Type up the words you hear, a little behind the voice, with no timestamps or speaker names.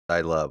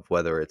I love,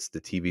 whether it's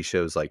the TV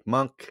shows like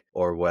Monk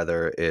or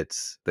whether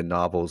it's the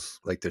novels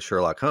like the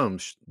Sherlock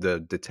Holmes, the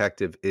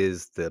detective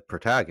is the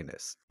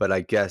protagonist. But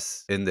I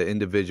guess in the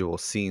individual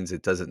scenes,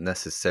 it doesn't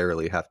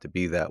necessarily have to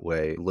be that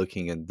way.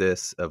 Looking in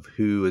this of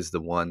who is the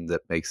one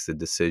that makes the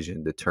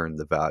decision to turn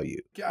the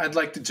value. I'd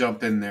like to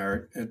jump in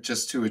there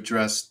just to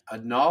address a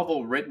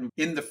novel written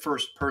in the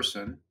first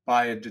person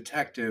by a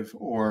detective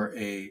or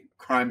a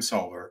crime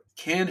solver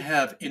can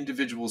have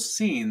individual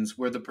scenes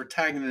where the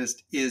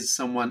protagonist is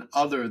someone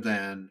other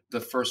than the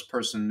first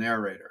person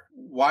narrator.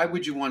 Why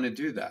would you want to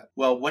do that?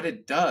 Well, what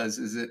it does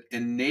is it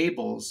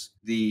enables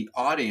the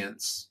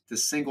audience, the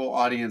single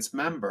audience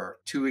member,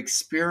 to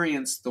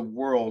experience the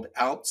world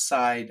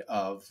outside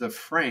of the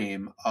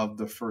frame of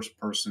the first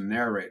person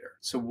narrator.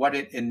 So what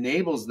it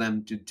enables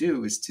them to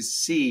do is to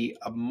see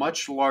a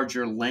much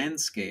larger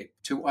landscape,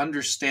 to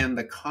understand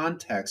the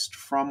context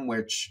from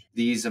which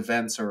these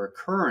events are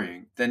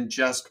occurring than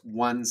just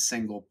one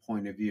single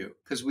point of view.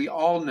 Because we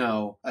all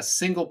know a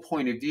single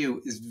point of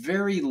view is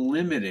very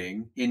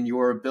limiting in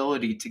your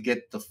ability to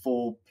get the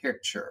full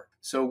picture.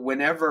 So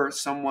whenever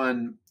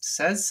someone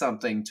says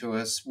something to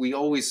us, we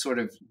always sort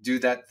of do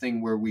that thing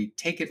where we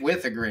take it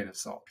with a grain of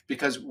salt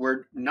because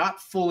we're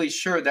not fully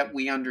sure that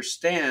we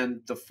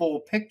understand the full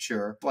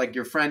picture. Like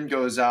your friend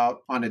goes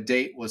out on a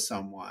date with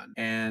someone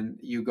and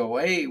you go,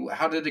 hey,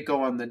 how did it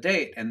go on the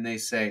date? And they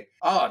say,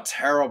 oh,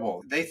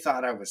 terrible. They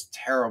thought I was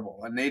terrible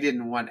and they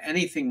didn't want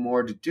anything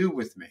more to do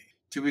with me.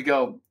 Do we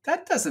go,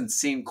 that doesn't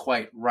seem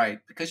quite right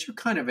because you're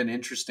kind of an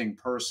interesting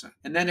person.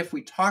 And then if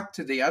we talk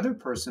to the other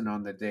person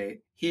on the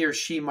date, he or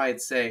she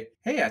might say,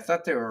 hey, I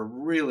thought they were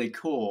really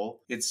cool.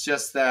 It's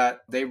just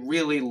that they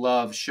really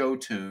love show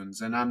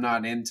tunes and I'm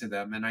not into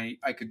them. And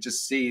I could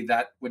just see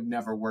that would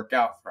never work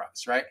out for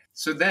us, right?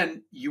 So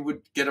then you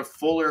would get a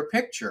fuller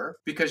picture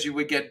because you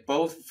would get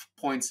both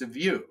points of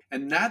view.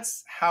 And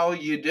that's how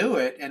you do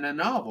it in a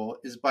novel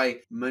is by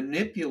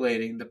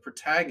manipulating the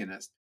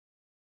protagonist